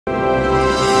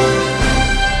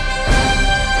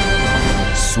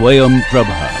Swayam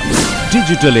Prabha.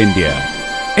 Digital India.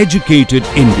 Educated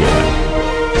India.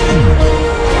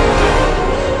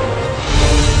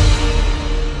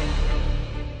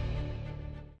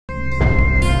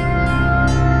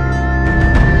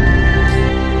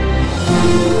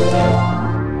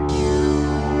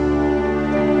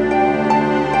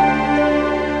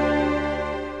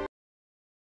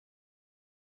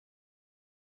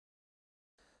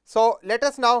 So, let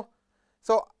us now,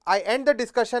 so I end the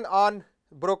discussion on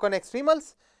broken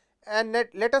extremals, and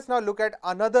let us now look at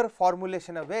another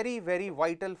formulation, a very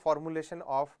vital formulation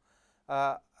of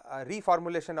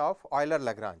reformulation of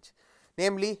Euler-Lagrange,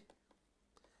 namely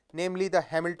the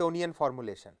Hamiltonian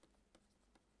formulation.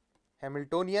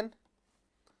 Hamiltonian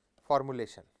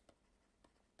formulation.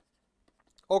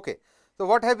 Okay. So,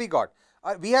 what have we got?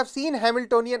 We have seen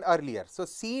Hamiltonian earlier. So,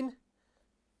 seen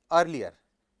earlier.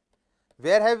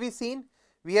 Where have we seen?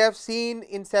 We have seen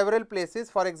in several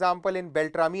places, for example, in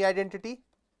Beltrami identity,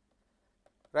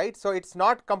 right. So, it is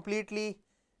not completely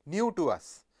new to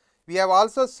us. We have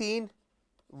also seen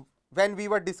when we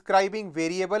were describing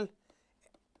variable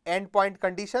endpoint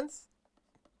conditions,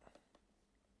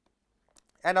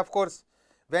 and of course,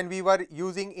 when we were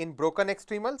using in broken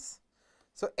extremals.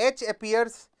 So, H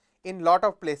appears in lot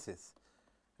of places,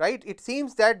 right. It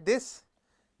seems that this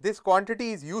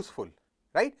quantity is useful,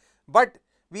 right, but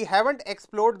we have not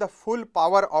explored the full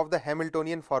power of the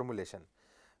Hamiltonian formulation,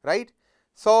 right.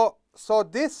 So,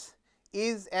 this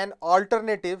is an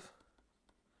alternative,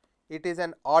 it is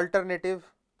an alternative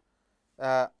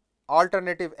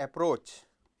approach,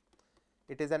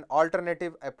 it is an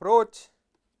alternative approach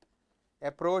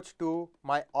to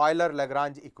my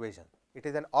Euler-Lagrange equation. It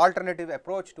is an alternative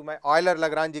approach to my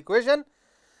Euler-Lagrange equation.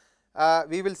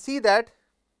 We will see that.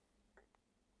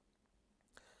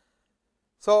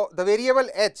 So, the variable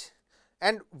h,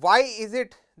 and why is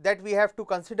it that we have to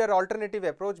consider alternative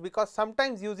approach? Because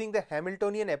sometimes using the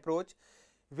Hamiltonian approach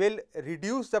will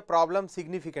reduce the problem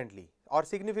significantly or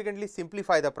significantly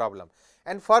simplify the problem,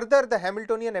 and further the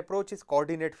Hamiltonian approach is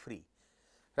coordinate free,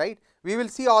 right. We will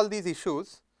see all these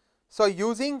issues. So,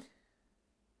 using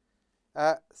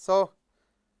so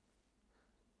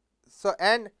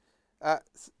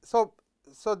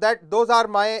that those are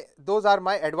my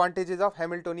advantages of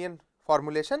Hamiltonian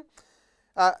formulation.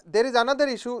 There is another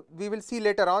issue we will see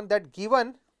later on, that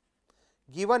given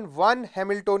one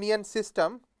Hamiltonian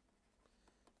system,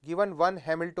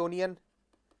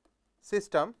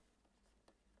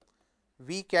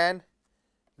 we can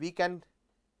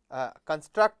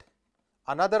construct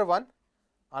another one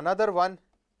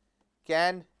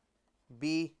can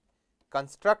be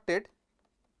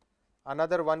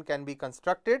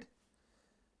constructed,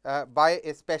 by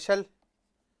a special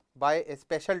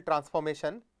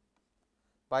transformation,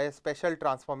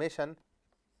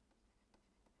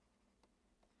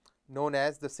 known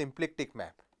as the symplectic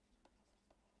map.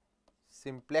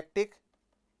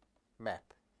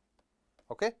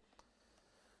 Okay.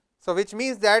 So, which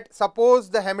means that suppose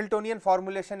the Hamiltonian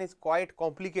formulation is quite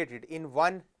complicated in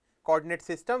one coordinate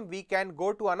system, we can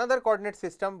go to another coordinate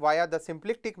system via the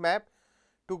symplectic map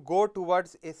to go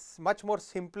towards a much more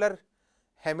simpler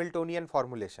Hamiltonian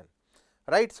formulation,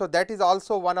 right. So, that is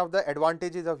also one of the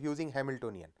advantages of using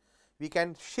Hamiltonian. We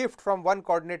can shift from one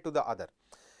coordinate to the other,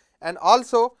 and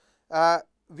also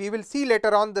we will see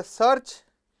later on the search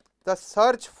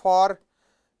for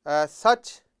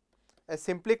such a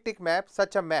symplectic map,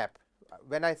 such a map.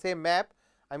 When I say map,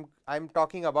 I am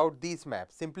talking about these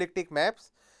maps. Symplectic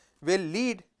maps will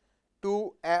lead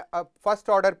to a first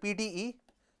order PDE,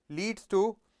 leads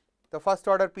to the first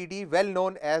order PDE well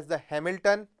known as the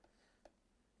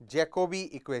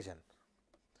Hamilton-Jacobi equation,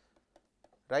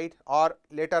 right, or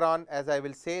later on as I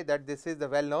will say that this is the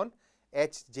well known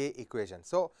HJ equation.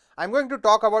 So, I am going to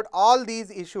talk about all these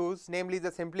issues, namely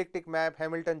the symplectic map,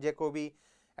 Hamilton-Jacobi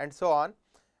and so on,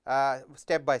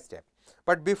 step by step.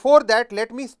 But before that,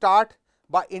 let me start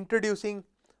by introducing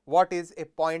what is a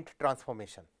point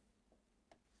transformation.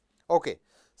 Okay.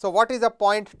 So, what is a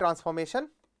point transformation?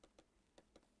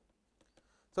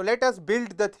 So, let us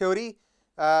build the theory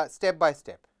step by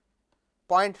step.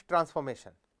 Point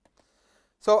transformation.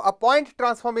 So, a point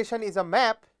transformation is a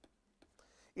map.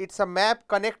 It is a map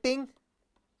connecting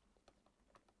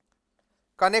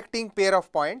pair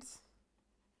of points,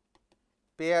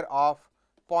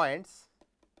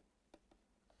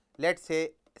 let us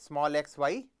say small x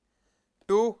y,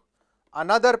 to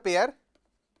another pair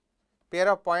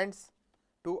of points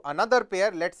to another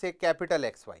pair, let us say capital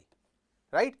X y,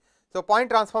 right. So, point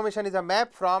transformation is a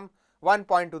map from one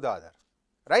point to the other,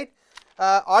 right.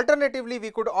 Alternatively,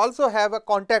 we could also have a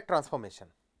contact transformation.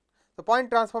 The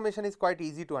point transformation is quite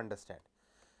easy to understand.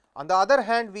 On the other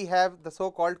hand, we have the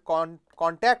so called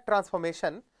contact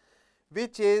transformation,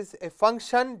 which is a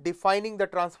function defining the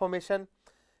transformation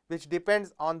which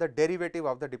depends on the derivative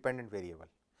of the dependent variable.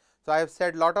 So, I have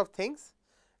said lot of things,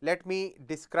 let me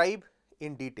describe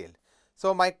in detail.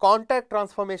 So, my contact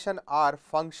transformation are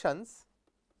functions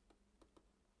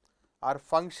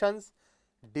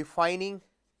defining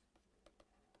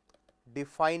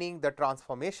the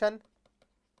transformation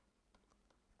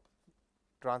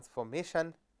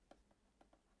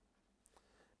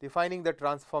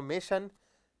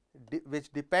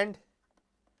which depend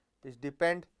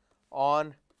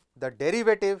on the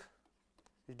derivative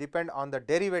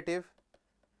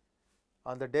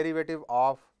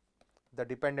of the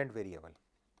dependent variable.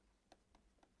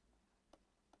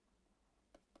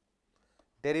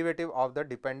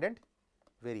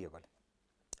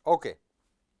 Okay.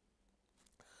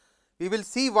 We will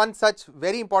see one such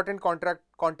very important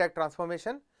contact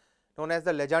transformation known as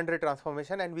the Legendre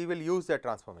transformation, and we will use that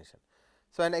transformation.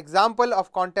 So, an example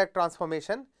of contact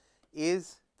transformation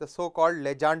is the so called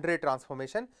Legendre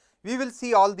transformation. We will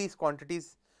see all these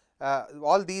quantities,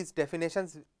 all these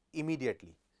definitions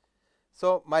immediately.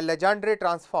 So, my Legendre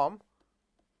transform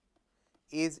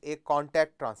is a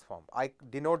contact transform. I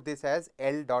denote this as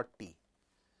L dot T,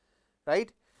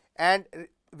 right, and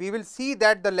we will see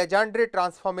that the Legendre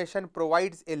transformation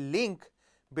provides a link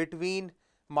between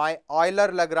my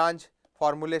Euler-Lagrange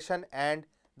formulation and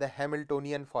the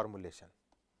Hamiltonian formulation,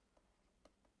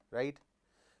 right.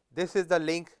 This is the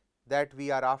link that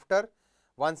we are after.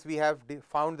 Once we have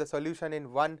found the solution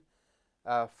in one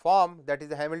form, that is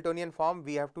the Hamiltonian form,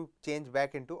 we have to change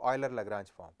back into Euler-Lagrange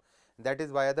form, that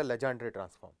is via the Legendre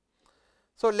transform.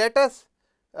 So, let us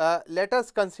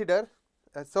consider,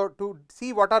 so to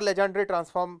see what are Legendre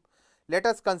transform, let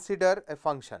us consider a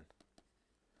function.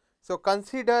 So,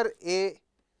 consider a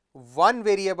one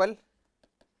variable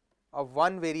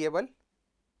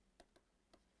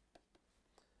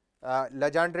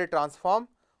Legendre transform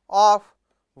of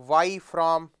y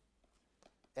from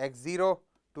x0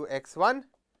 to x1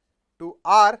 to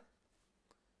r.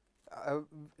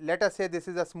 Let us say this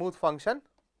is a smooth function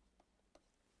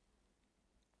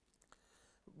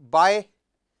by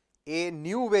a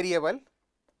new variable,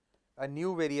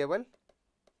 one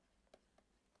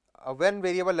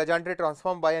variable Legendre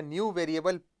transform by a new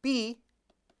variable p,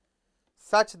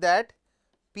 such that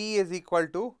p is equal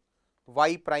to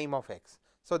y prime of x.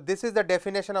 So, this is the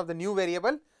definition of the new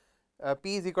variable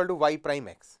p is equal to y prime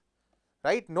x,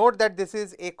 right. Note that this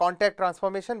is a contact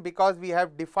transformation because we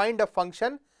have defined a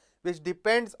function which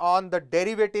depends on the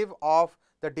derivative of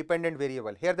the dependent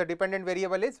variable. Here the dependent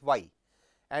variable is y,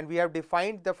 and we have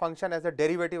defined the function as a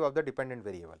derivative of the dependent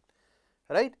variable,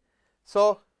 right.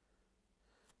 So,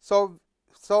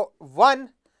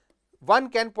 one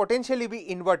can potentially be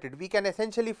inverted. We can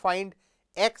essentially find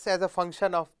x as a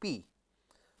function of p,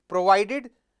 provided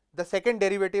the second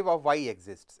derivative of y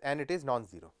exists and it is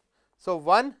non-zero. So,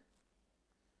 one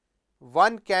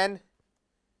can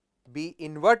be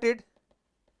inverted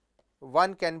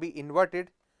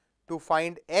to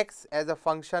find x as a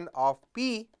function of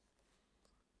p,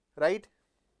 right,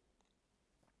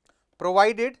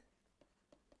 provided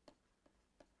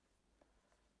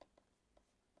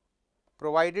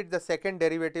the second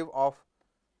derivative of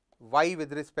y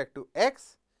with respect to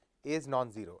x is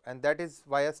non-zero, and that is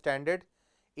via standard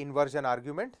inversion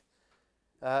argument.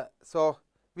 So,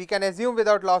 we can assume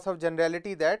without loss of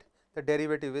generality that the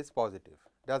derivative is positive,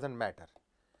 does not matter,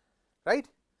 right.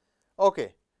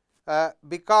 Okay.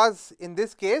 Because in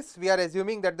this case we are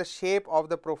assuming that the shape of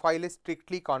the profile is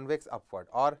strictly convex upward,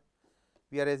 or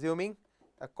we are assuming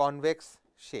a convex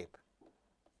shape,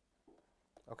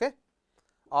 okay,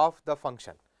 of the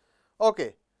function.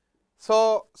 Okay.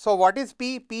 So, what is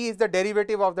p? P is the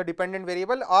derivative of the dependent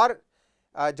variable, or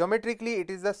geometrically it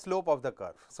is the slope of the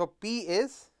curve. So, p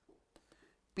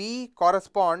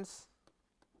corresponds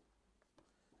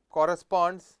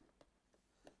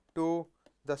to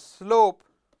the slope,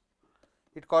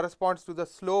 it corresponds to the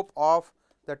slope of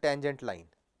the tangent line,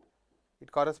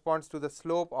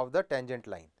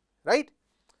 right.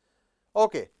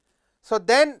 Okay. So,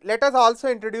 then let us also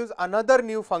introduce another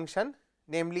new function,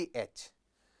 namely h.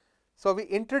 So, we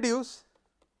introduce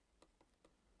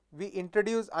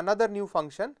another new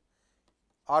function,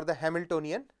 or the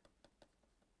Hamiltonian.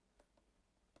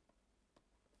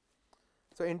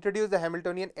 So, introduce the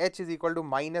Hamiltonian h is equal to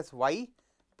minus y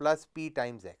plus p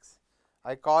times x.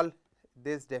 I call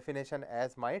this definition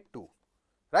as my 2,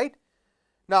 right.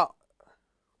 Now,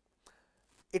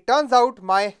 it turns out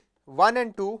my 1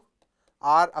 and 2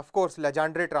 are of course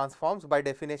Legendre transforms by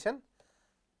definition,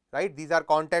 right. These are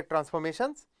contact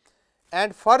transformations,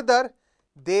 and further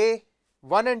they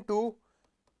 1 and 2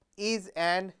 is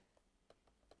an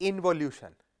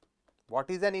involution. What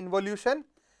is an involution?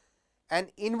 An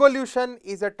involution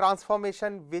is a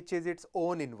transformation which is its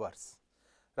own inverse,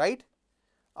 right,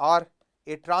 or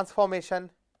a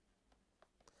transformation.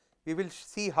 We will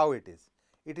see how it is.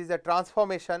 It is a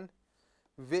transformation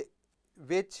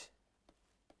which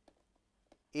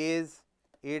is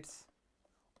its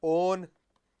own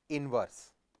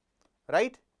inverse,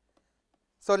 right.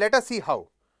 So, let us see how.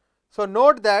 So,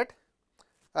 note that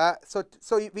so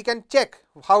we can check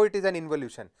how it is an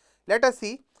involution. Let us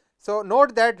see. So,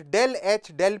 note that del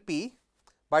H del P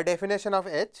by definition of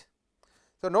H.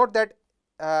 So, note that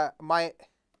my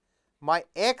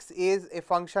x is a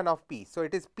function of P. So,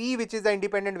 it is P which is the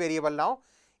independent variable now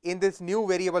in this new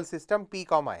variable system P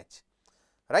comma H,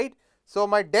 right. So,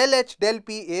 my del H del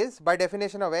P is by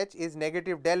definition of H is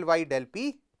negative del Y del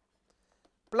P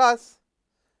plus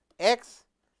x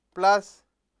plus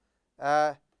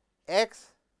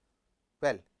x,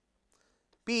 well,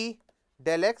 P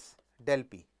del x del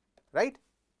P, right.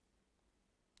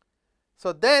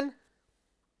 So, then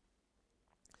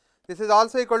this is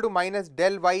also equal to minus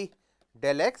del Y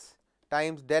del x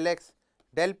times del x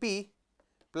del P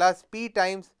plus P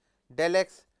times del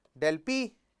x del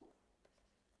P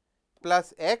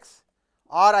plus x,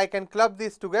 or I can club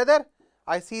this together.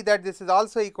 I see that this is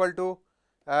also equal to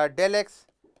del x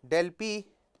del P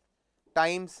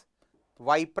times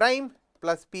y prime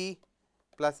plus P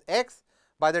plus x.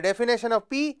 By the definition of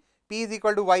P, P is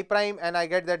equal to y prime, and I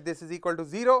get that this is equal to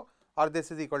 0 or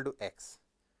this is equal to x,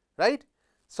 right.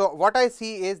 So, what I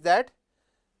see is that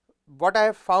what I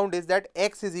have found is that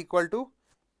x is equal to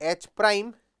h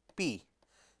prime P.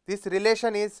 This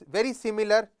relation is very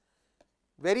similar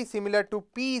to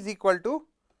P is equal to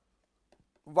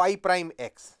y prime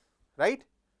x, right.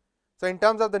 So, in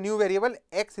terms of the new variable,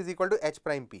 x is equal to h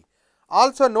prime P.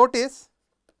 Also notice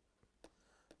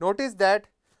that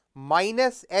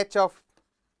minus h of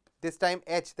this time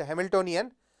h, the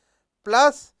Hamiltonian,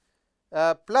 plus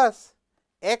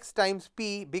x times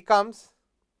P becomes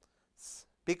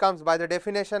by the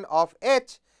definition of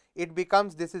h, it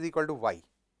becomes this is equal to y,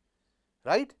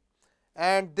 right.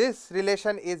 And this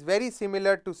relation is very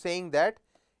similar to saying that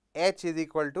h is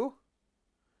equal to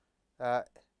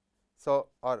so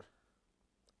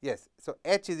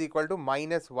h is equal to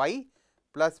minus y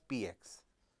plus px,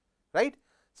 right.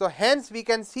 So, hence we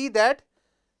can see that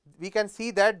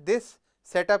this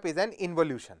setup is an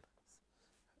involution,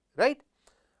 right.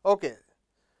 Okay.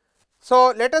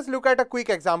 So, let us look at a quick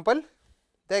example.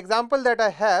 The example that I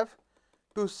have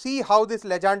to see how this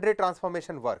Legendre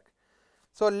transformation work.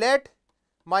 So, let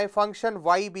my function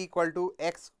y be equal to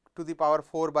x to the power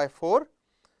 4 by 4.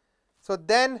 So,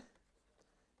 then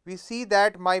we see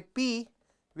that my P,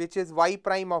 which is y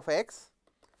prime of x,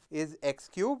 is x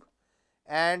cube,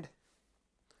 and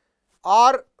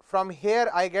or from here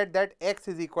I get that x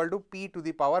is equal to P to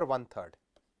the power 1/3,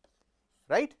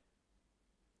 right.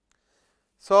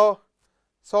 So,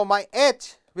 my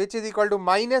h, which is equal to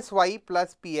minus y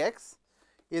plus px,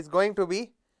 is going to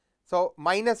be, so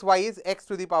minus y is x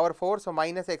to the power 4. So,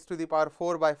 minus x to the power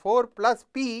 4 by 4 plus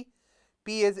p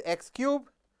is x cube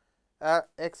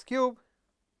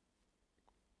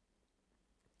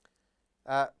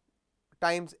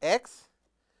times x,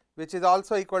 which is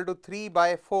also equal to 3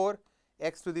 by 4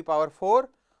 x to the power 4,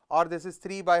 or this is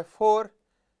 3 by 4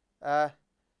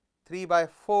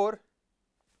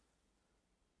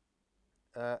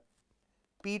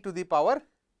 p to the power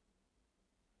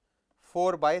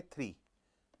 4 by 3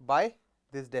 by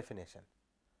this definition,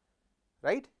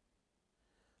 right.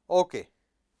 Okay.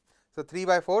 So, 3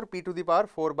 by 4 p to the power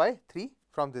 4 by 3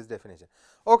 from this definition.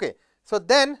 Okay. So,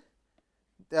 then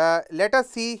let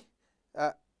us see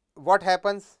what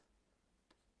happens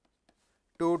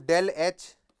to del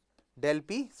h del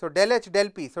p. So, del h del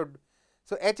p. So,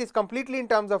 h is completely in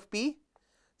terms of p.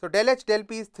 So, del h del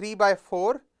p is 3 by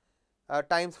 4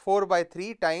 times 4 by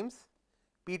 3 times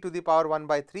p to the power 1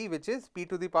 by 3, which is p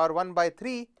to the power 1 by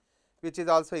 3, which is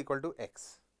also equal to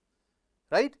x,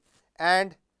 right.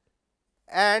 And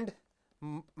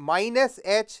minus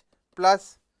h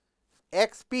plus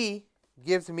x p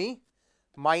gives me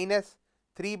minus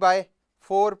 3 by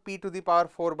 4 p to the power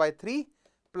 4 by 3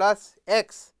 plus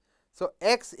x. So,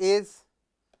 x is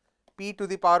p to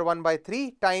the power 1 by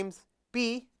 3 times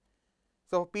p.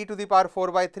 So, p to the power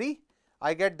 4 by 3,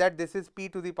 I get that this is p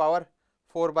to the power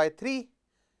 4 by 3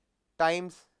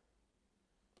 times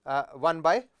 1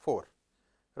 by 4,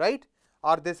 right,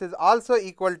 or this is also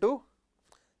equal to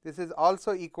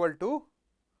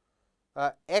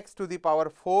x to the power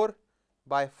 4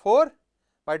 by 4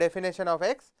 by definition of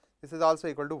x, this is also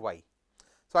equal to y.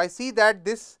 So, I see that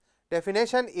this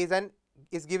definition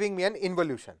is giving me an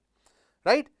involution,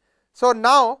 right. So,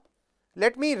 now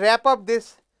let me wrap up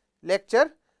this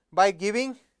lecture by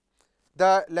giving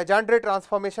the Legendre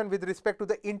transformation with respect to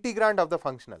the integrand of the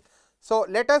functional. So,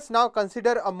 let us now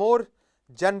consider a more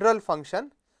general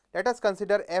function. Let us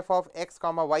consider f of x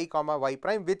comma y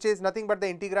prime, which is nothing but the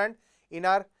integrand in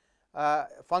our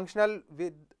functional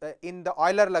with in the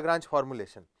Euler-Lagrange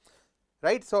formulation,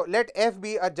 right. So, let f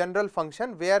be a general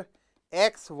function where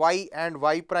x, y and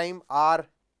y prime are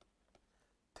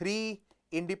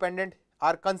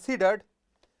considered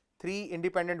three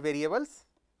independent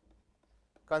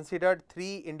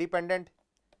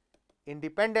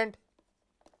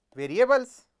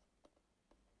variables,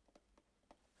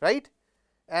 right,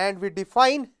 and we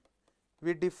define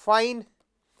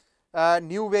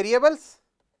new variables,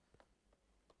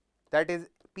 that is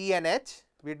p and h.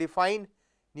 We define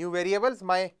new variables.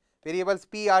 My variables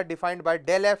p are defined by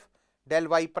del f del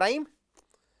y prime,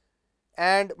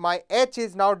 and my h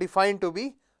is now defined to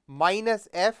be minus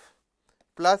f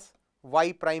plus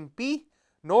y prime p.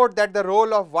 Note that the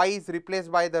role of y is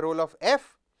replaced by the role of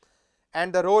f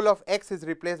and the role of x is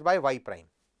replaced by y prime.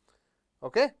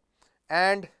 Okay.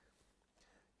 And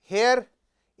here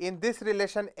in this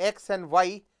relation x and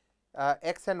y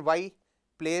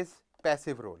plays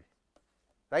passive role,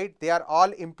 right. They are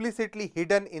all implicitly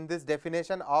hidden in this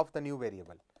definition of the new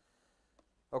variable.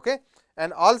 Okay.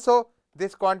 And also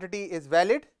this quantity is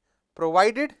valid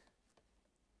provided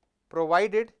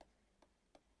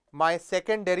my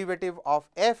second derivative of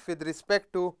f with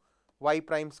respect to y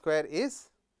prime square is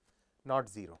not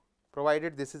 0,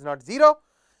 provided this is not 0.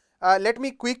 Let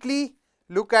me quickly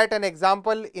look at an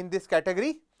example in this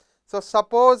category. So,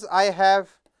 suppose I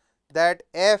have that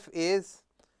f is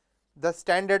the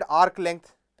standard arc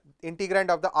length integrand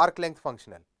of the arc length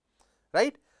functional,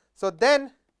 right. So,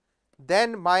 then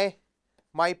my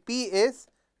p is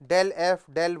del f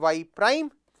del y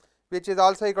prime, which is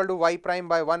also equal to y prime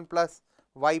by 1 plus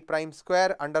y prime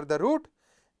square under the root,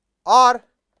 or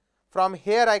from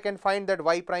here I can find that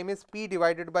y prime is p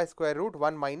divided by square root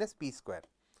 1 minus p square,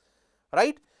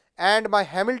 right. And my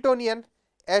Hamiltonian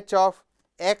h of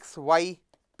x y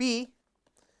p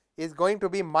is going to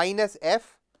be minus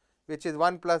f, which is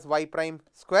 1 plus y prime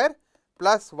square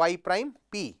plus y prime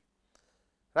p,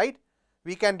 right.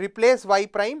 We can replace y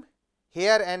prime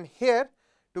here and here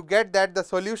to get that the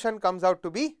solution comes out to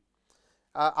be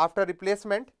after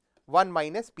replacement 1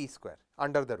 minus p square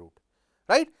under the root,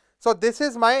 right. So, this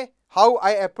is my how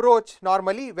I approach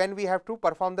normally when we have to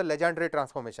perform the Legendre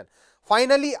transformation.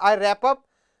 Finally, I wrap up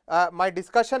my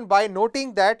discussion by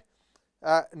noting that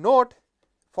note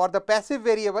for the passive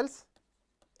variables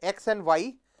x and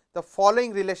y, the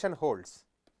following relation holds,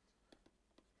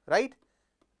 right.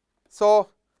 So,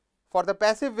 for the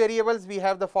passive variables we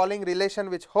have the following relation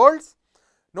which holds.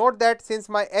 Note that since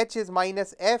my h is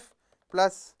minus f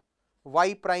plus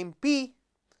y prime p,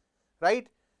 right,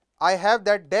 I have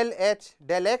that del h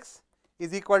del x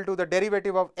is equal to the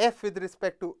derivative of f with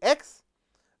respect to x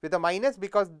with a minus,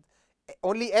 because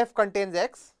only f contains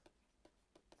x,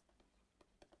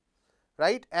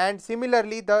 right. And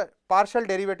similarly, the partial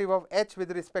derivative of h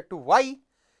with respect to y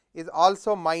is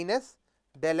also minus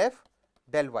del f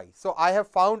del y. So, I have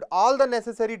found all the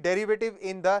necessary derivative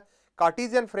in the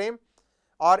Cartesian frame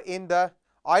or in the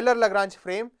Euler-Lagrange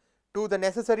frame to the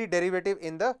necessary derivative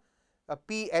in the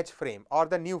pH frame or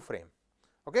the new frame.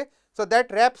 Okay. So,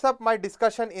 that wraps up my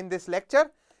discussion in this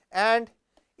lecture, and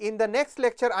in the next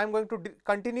lecture I am going to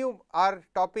continue our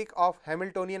topic of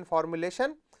Hamiltonian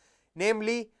formulation,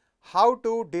 namely how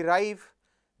to derive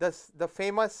the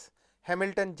famous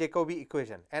Hamilton-Jacobi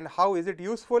equation and how is it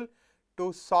useful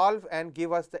to solve and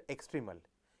give us the extremal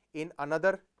in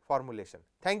another formulation.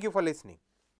 Thank you for listening.